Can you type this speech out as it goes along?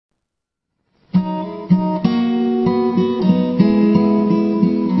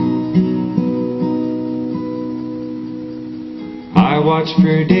watch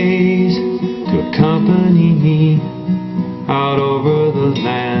for days to accompany me out over the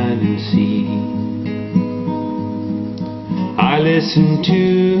land and sea. I listen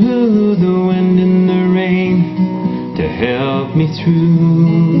to the wind and the rain to help me through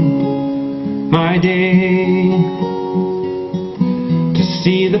my day, to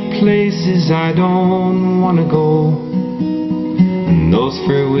see the places I don't want to go and those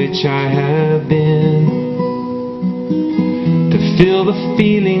for which I have been, to feel the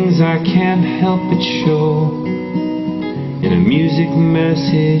feelings I can't help but show in a music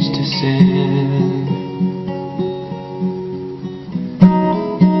message to send.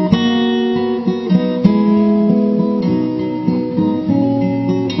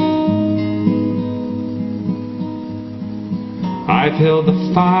 I've held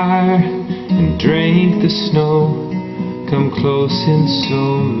the fire and drank the snow, come close in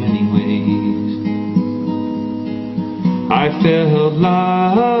so many ways. I felt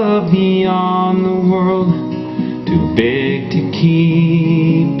love beyond the world, too big to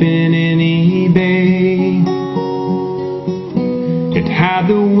keep in any bay. It had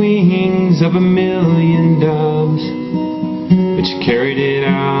the wings of a million doves, which carried it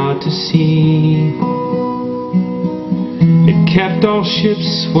out to sea. It kept all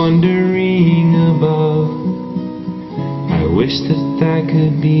ships wondering above. I wish that that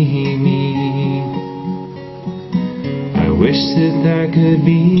could be me. I wish that that could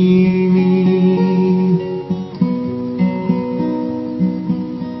be